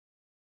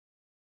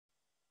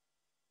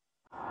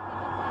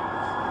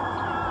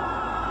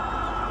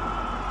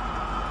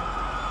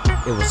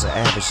It was an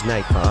average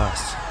night for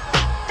us.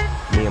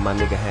 Me and my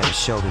nigga had a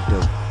show to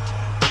do.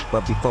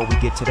 But before we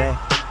get to that,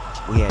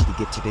 we had to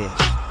get to this.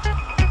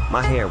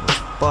 My hair was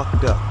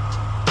fucked up,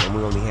 and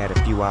we only had a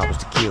few hours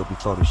to kill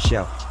before the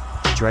show.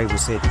 Dre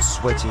was hitting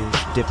switches,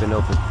 dipping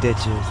over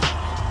ditches,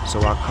 so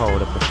I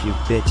called up a few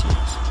bitches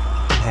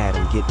and had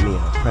them get me a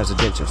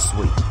presidential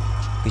suite.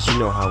 Cause you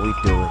know how we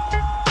do it,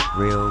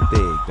 real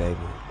big,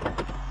 baby.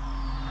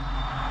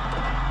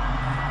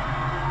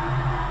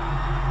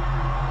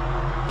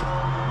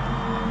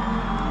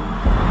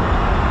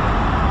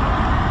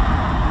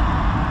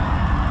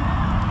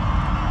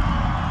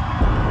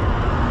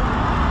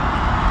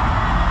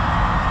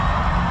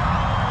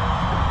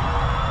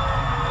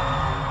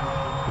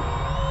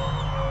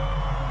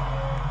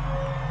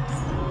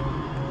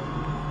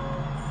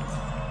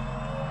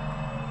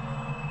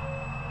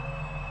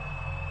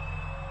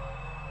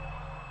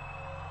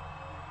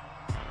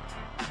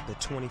 The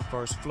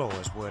 21st floor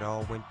is where it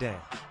all went down.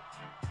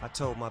 I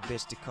told my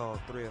bitch to call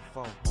 3 or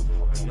 4,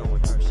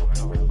 knowing her she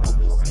called 5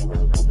 or 6.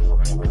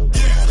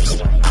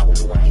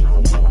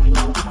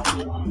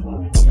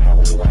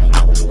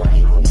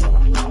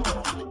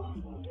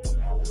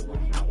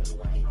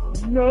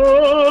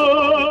 No.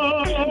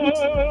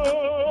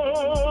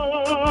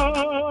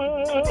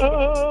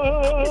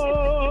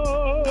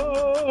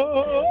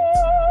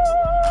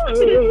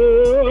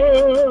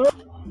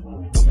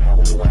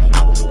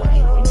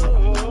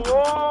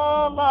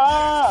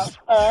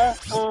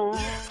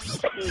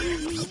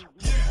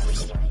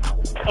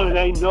 And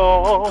I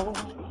know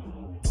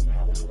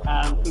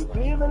I'm to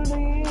be the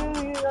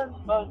million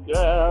for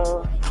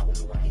girl.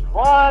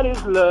 What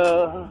is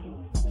love?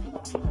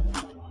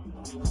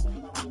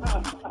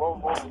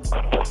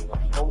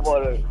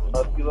 Vambora,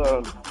 aqui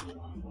não.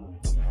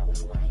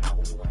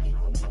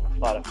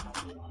 Para.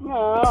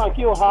 Não,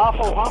 aqui o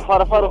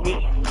Rafa, para o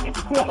vídeo.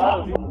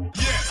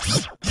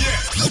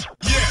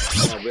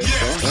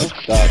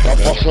 Tá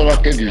passando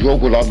aquele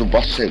jogo lá do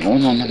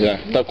Barcelona, né? É.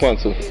 Tá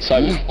quanto?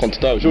 Sabe quanto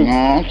tá o jogo?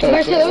 Não, tá.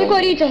 Barcelona e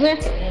Corinthians, né?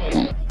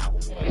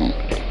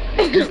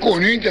 Que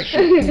Corinthians?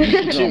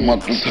 Não,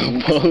 mas São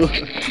Paulo.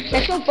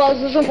 É São Paulo,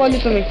 sou São Paulo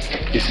também.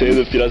 Isso aí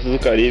do Piratas do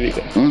Caribe,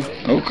 cara.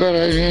 o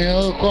cara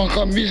com a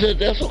camisa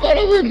dessa, o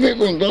cara vai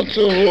perguntando se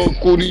eu sou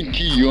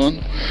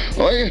corintiano.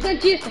 Olha.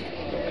 Santista.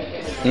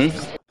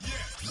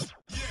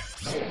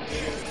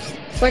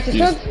 Pode ser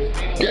Santos?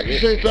 O que é que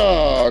você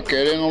tá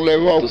querendo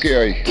levar o que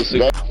aí?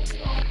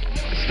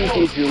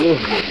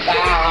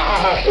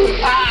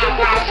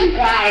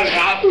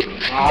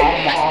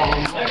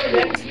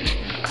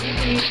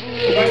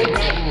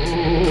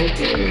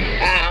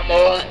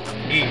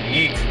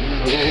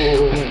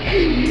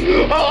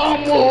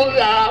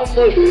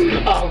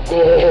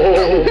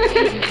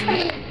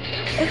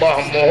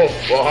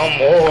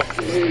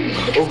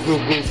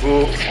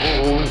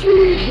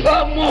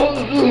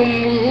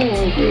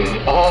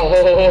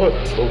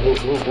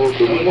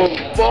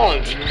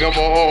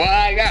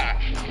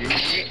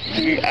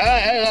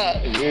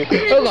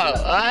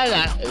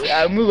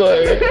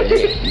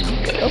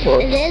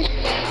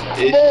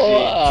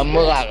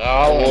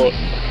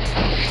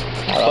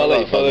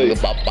 Fala aí.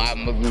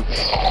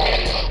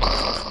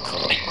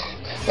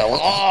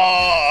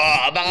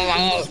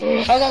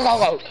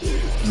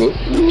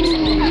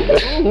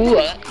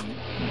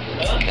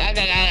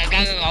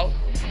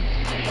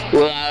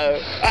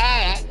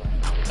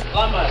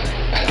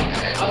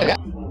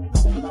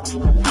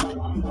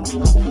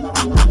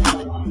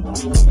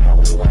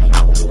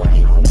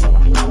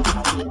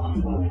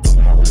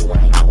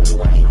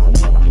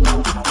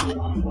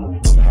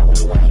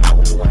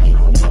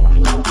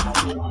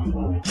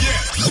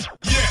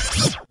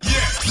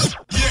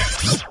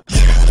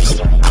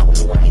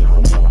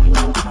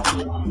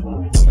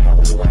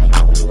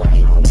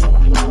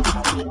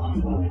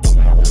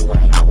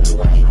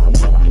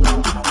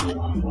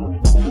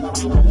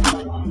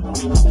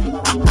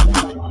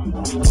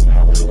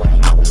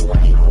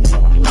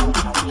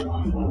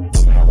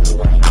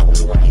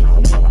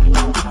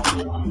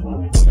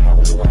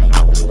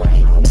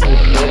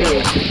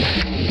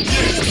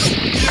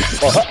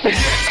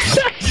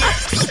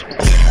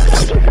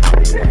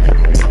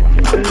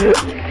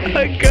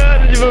 A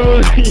cara de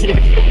mamãozinha.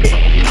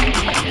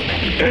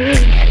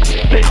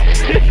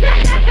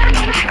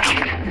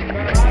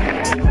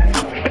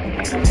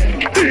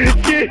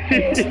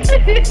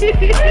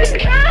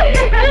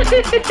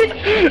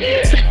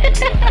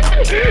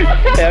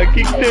 É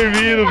aqui que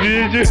termina o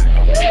vídeo.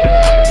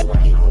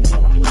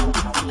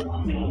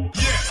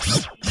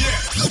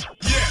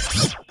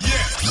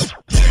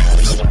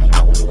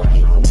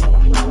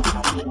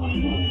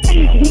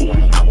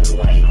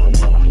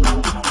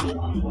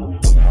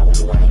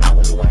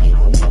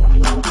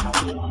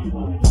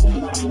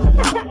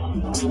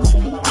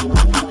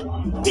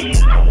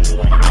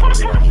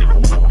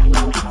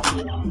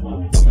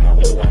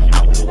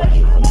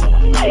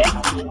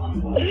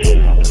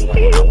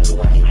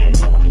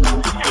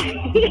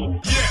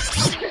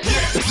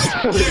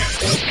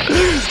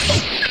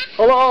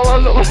 Olha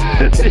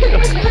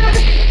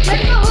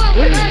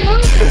lá.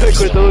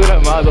 Cortou o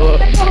gramado, ó.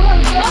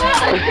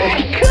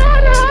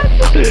 Caraca!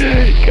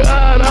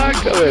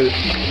 Caraca, velho.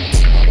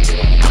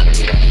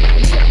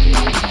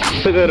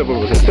 Acelera pra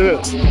você,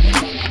 acelera.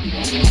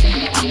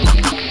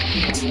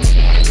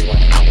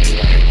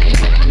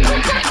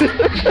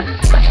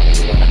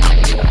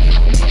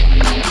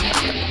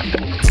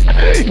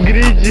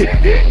 Grid,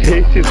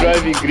 esse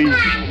drive grid.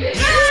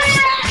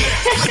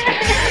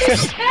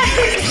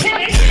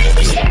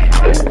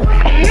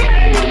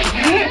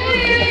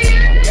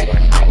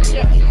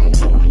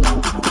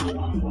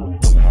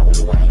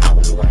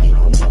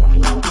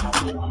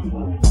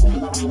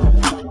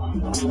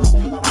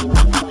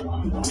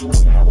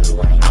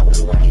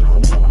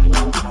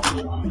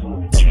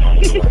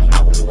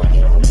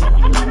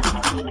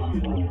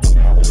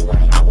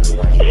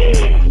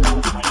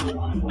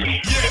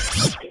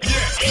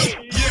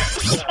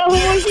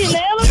 Arrumou um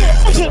chinelo,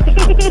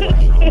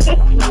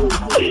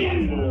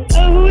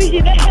 arrumou um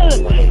chinelo.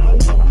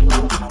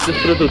 Os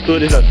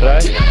produtores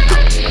atrás.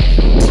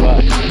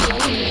 Vai.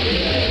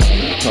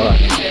 Ó.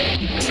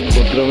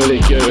 Encontramos ele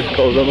aqui, vai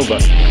ficar usando o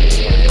bar.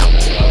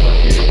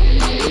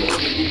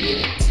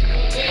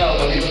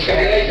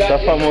 Tá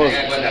famoso.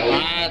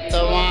 Ah,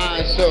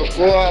 toma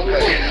socorro,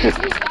 rapaz.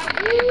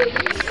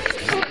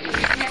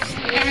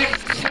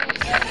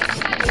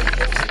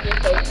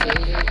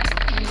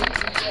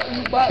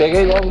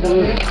 Peguei logo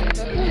do...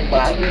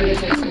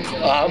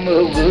 Ah,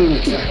 meu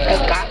Deus.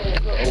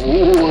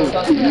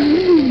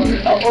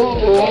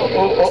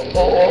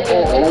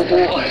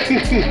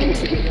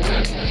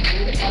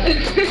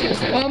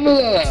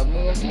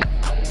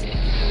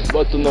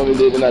 Bota o nome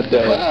dele na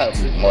tela.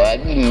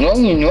 De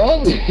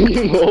novo?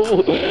 De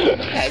novo?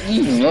 É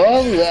de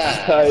novo,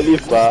 cara. Aí ele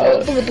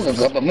fala.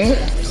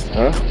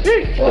 Hã?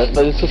 Vai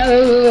fazer isso.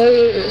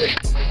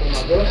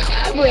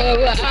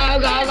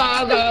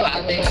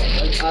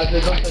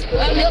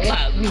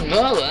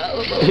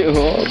 De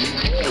novo.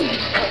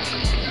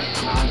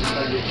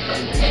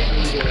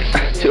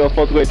 Tira uma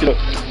foto com ele, tira.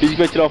 Finge que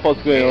vai tirar uma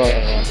foto com ele lá.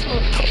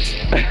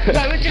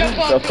 Vai tirar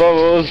foto. Tá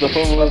famoso, tá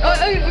famoso.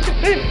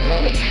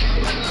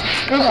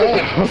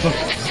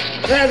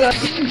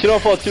 Tira uma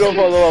foto lá.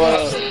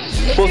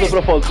 Pousa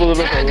pra foto,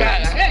 pousa pra foto.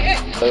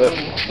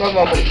 Não,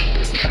 acabou.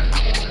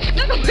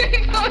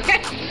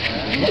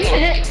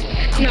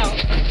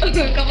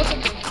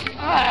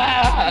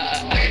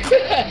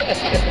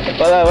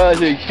 Vai lá,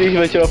 gente. Finge que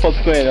vai tirar uma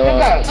foto com ele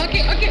lá.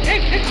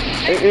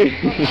 Ok.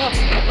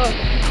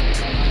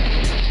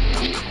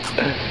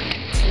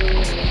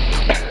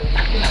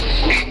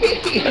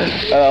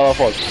 Vai lá, uma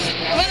foto.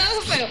 Vai lá,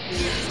 Rafael.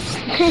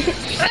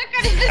 Ai,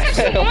 cara,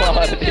 deixa eu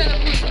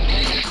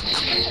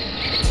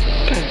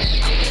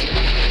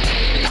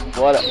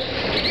Bora.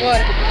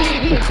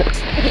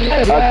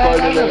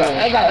 Acorda, né?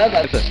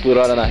 Por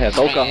hora na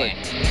reta, olha o carro aí.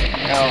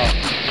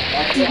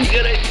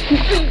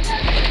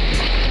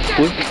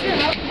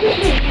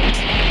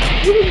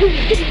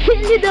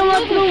 Ele deu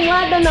uma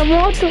trombada na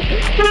moto.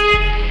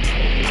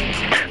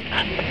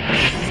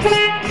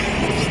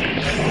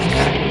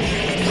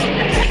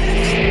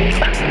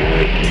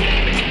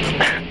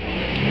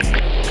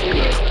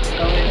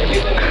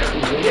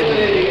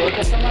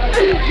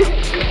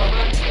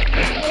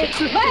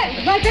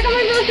 Vai, pega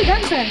mais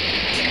velocidade, cara.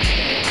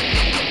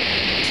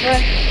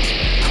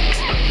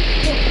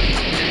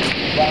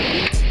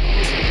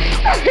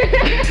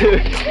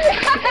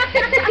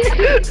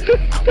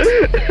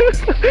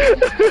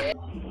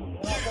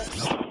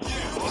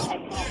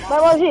 Vai,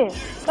 Lojinha,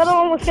 cadê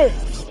uma você?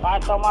 Vai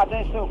tomar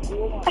dentro do seu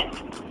cu, mano.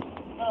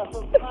 Não, eu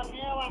tô na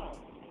minha, mano.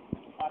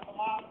 Vai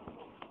tomar.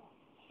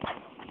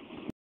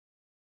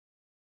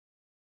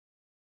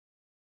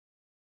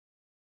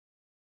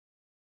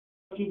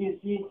 Aqui de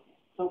si,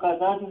 são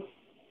casados.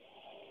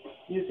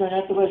 E o seu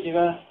neto vai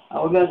chegar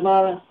a ouvir as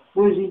malas.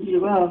 Hoje em dia,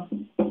 vai.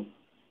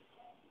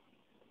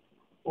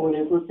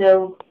 Olhei pro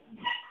céu.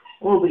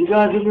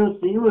 Obrigado, meu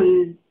senhor.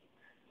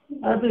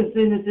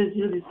 Abençoe nesse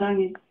dia de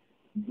sangue.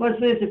 Mas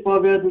foi esse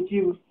pobre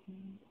adotivo.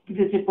 Que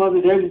desse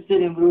pobre velho se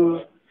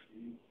lembrou.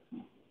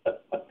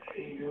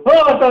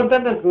 Oh, são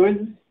tantas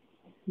coisas.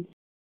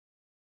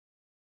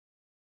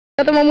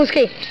 Canta uma música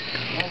aí.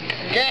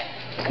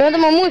 Canta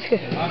uma música.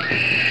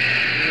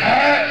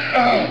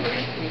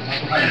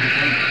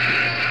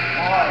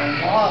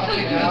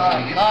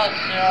 Nossa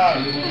senhora.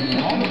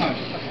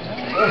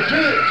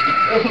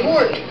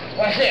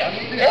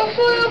 Eu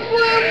fui.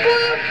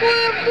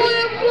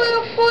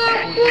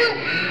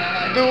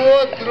 Do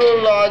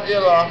outro lado de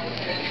lá.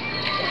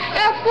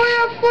 Eu fui.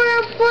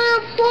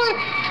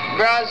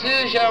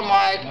 Brasil,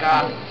 Jamaica.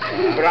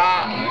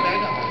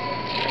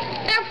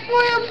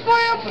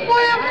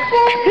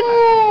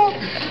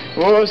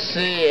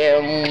 Você é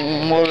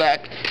um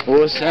moleque.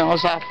 Você é um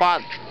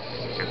safado.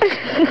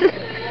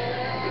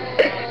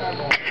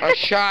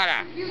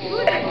 Chora.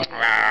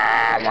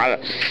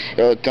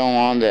 Eu tenho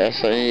uma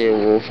dessa aí, eu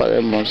vou fazer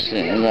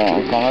assim.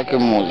 Não, como é que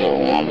muda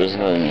uma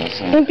bicicleta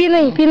assim? Empina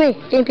aí, empina aí.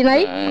 Quer empinar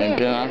aí?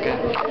 Empinar aqui.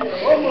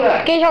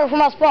 Quem joga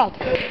fumaça pro alto?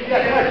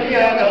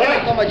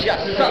 Toma de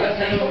ação,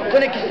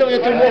 conexão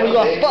entre o morro e o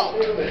asfalto,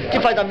 que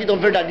faz da vida um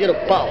verdadeiro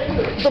pau.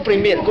 Eu sou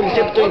primeiro, como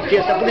sempre estou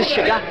inteiro, se a polícia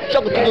chegar,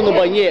 jogo tudo no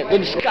banheiro, dou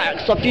descarga,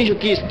 só finjo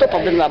que estou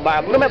fazendo na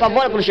barba. Não me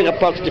apavora quando chega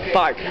próximo de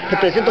parto,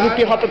 representa o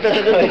hip hop,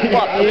 representando o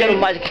pop, não quero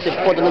mais que você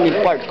foda, não me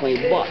importa com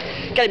ibope.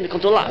 Querem me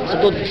controlar, sou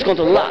todo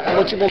descontrolado,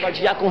 vou te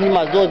bombardear com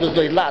rimador dos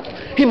dois lados.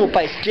 Rimo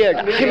pra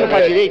esquerda, rimo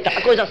pra direita,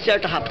 a coisa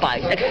certa,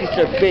 rapaz, é que se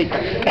ser feita.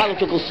 Fala o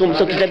que eu consumo,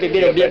 se eu quiser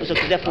beber eu bebo, se eu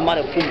quiser fumar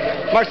eu fumo.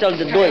 Marcelo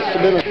D2,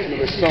 subindo no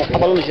versão,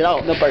 abalão no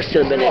geral, meu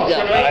parceiro Benedão.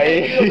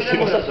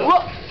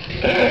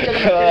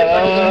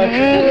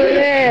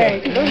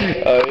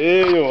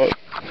 Aí, mano.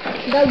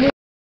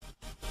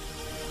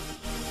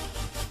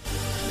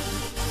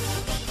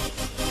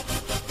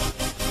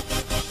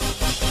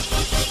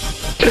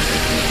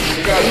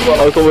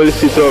 Olha como ele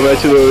se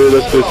intromete no meio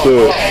das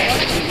pessoas.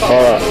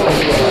 Olha lá.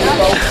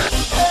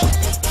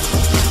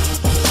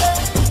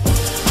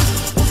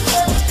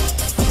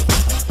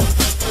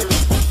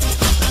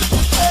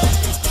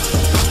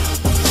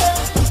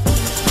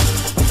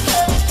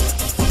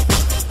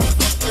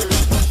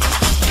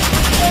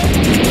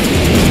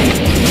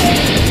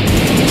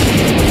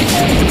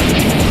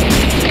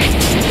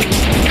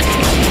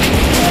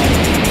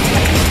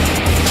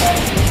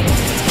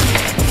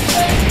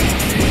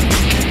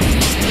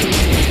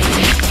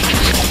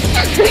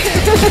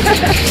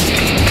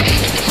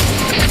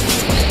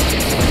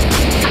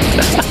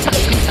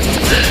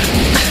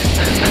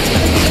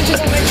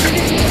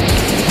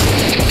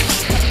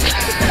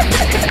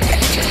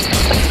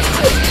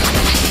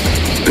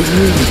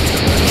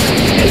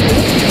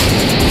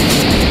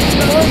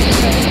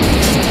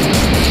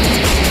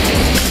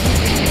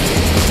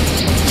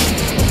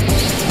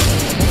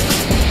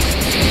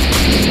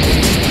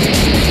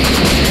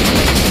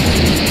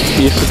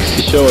 Isso que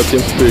se chama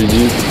tempo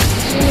perdido.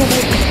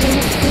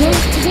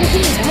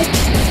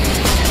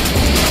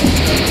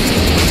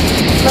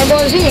 Tá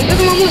bonzinho?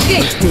 Canta uma música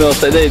aí. Não,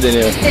 sai daí,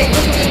 Daniel.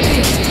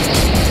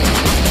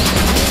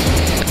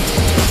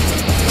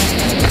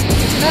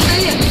 Canta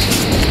aí.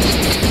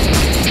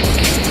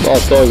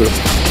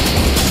 Autógrafo.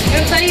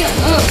 Canta aí, ó.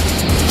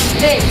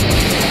 Ei.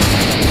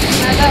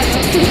 Nada,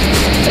 não.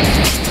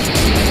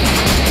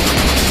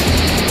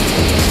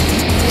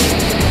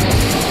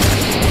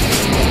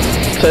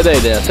 Sai daí,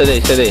 Daniel, sai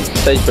daí.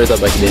 Sai de perto da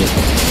maquininha.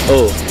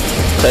 Ô,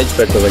 sai de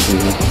perto da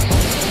maquininha.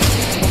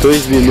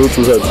 2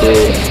 minutos à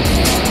toa.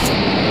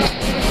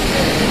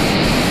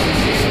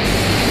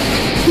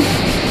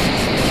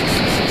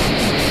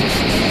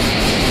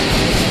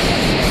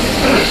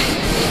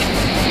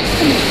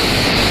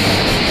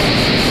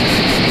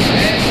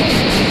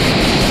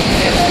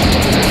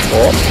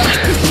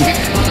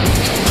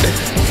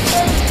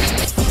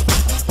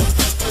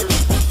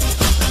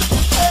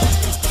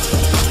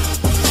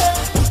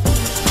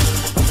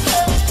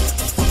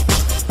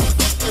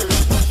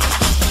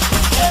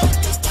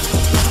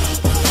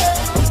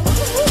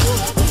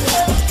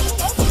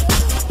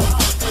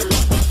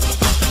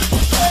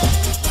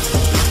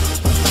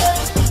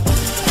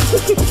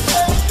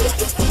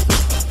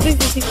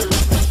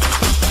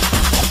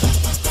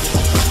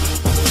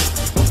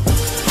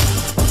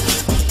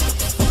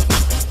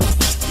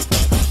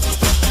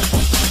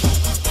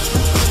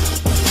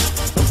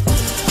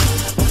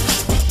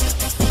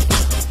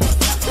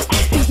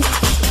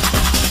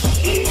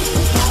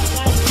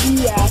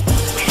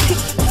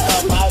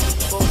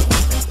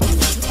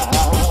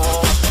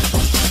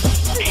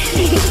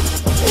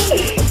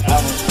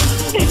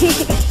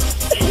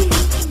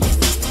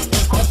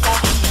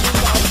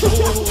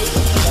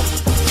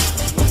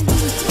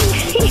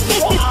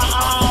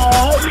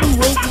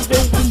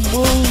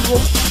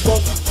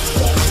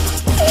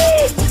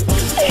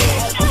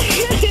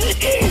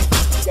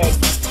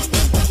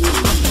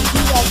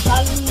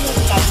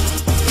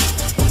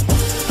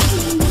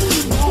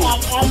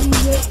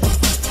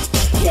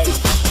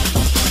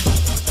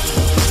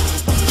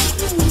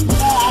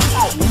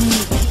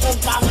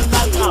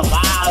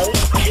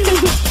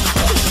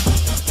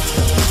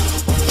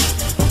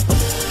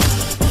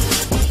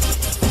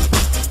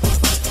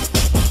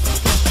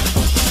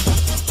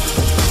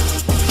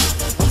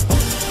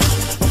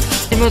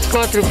 Meus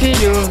 4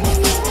 filhos,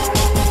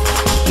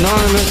 não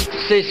meus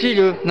 6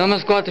 filhos, não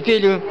meus 4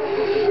 filhos.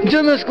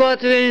 De meus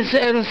 4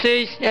 eram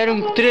 6,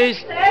 eram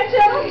 3.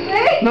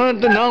 Não,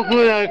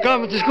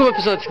 calma, desculpa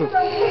pessoal, desculpa.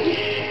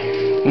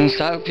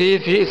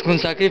 Com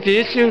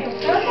sacrifício,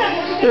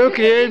 eu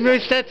criei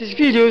meus 7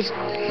 filhos.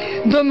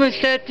 Dos meus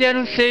 7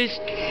 eram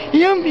 6.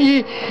 E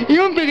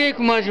eu peguei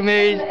com mais de um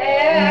mês.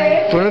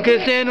 Foram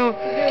crescendo,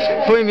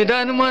 foi me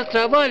dando mais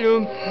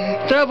trabalho.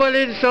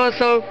 Trabalhei de sol a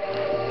sol.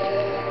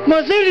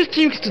 Mas eles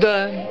tinham que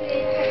estudar.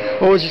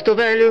 Hoje estou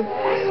velho,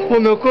 o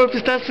meu corpo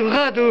está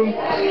surrado,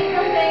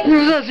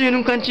 e sozinho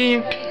num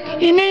cantinho,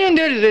 e nenhum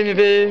deles vem me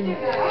ver.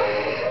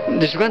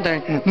 Deixa eu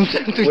cantar. Num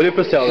certo Olhei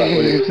pro céu agora,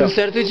 olhei pro céu. Num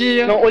certo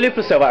dia. Não, olhei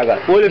pro céu, vai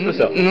agora. Olhei pro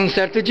céu. Num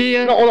certo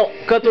dia. Não,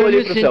 canta o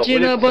olhei pro céu. Me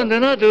sentindo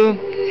abandonado.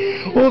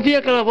 Ouvi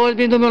aquela voz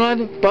bem do meu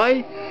lado.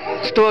 Pai,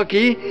 estou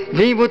aqui,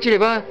 vem, vou te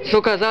levar,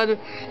 sou casado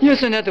e o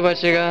seu neto vai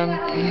chegar.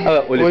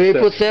 Ah, olhei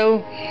pro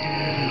céu.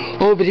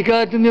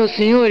 Obrigado, meus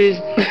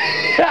senhores.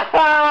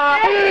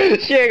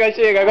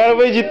 Chega, agora eu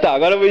vou editar,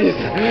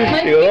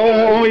 Chega,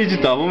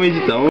 vamos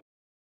editar.